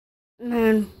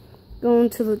Man, going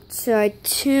to the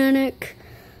Titanic.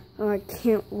 Oh, I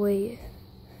can't wait.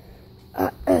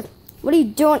 What are you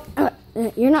doing?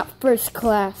 You're not first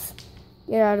class.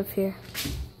 Get out of here.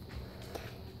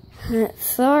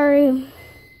 Sorry.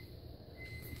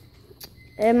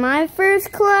 Am I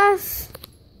first class?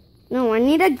 No, I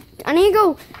need to go.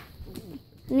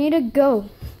 I need to go.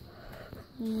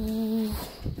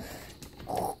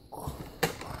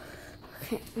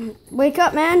 Okay. Wake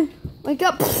up, man. Wake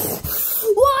up.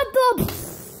 What the?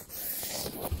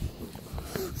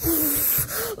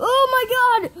 Oh my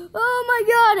god. Oh my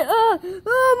god.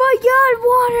 Oh my god,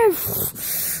 water.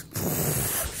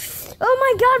 Oh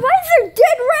my god, why is there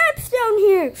dead rats down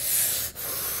here?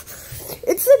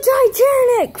 It's the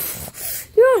Titanic.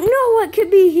 You don't know what could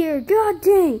be here. God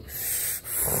dang.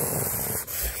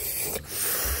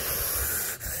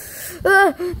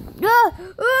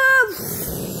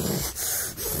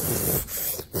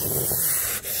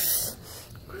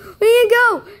 Here you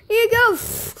go. Here you go.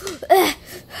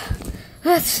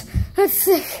 That's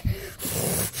sick.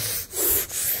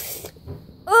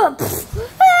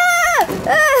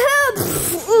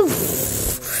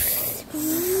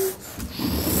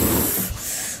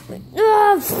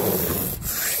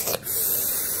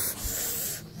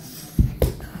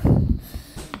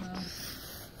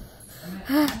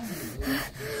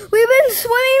 We've been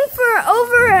swimming for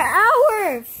over an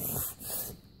hour.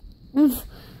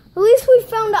 At least we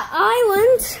found an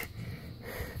island.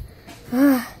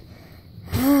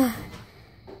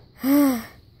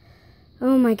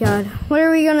 Oh my god. What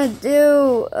are we gonna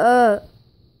do? I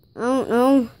don't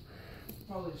know.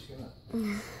 Probably just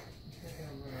gonna...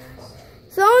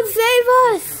 Someone save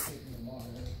us!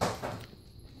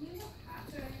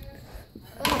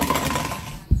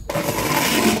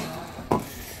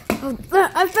 Oh,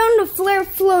 I found a flare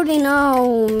floating.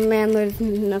 Oh man, there's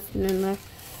nothing in there.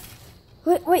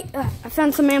 Wait, I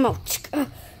found some ammo.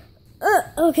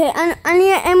 Okay, I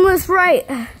need to aim this right.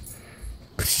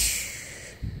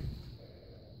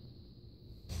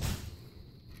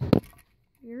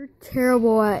 You're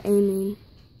terrible at aiming.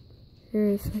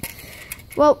 Seriously.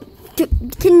 Well,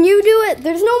 can you do it?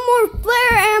 There's no more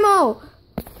flare ammo.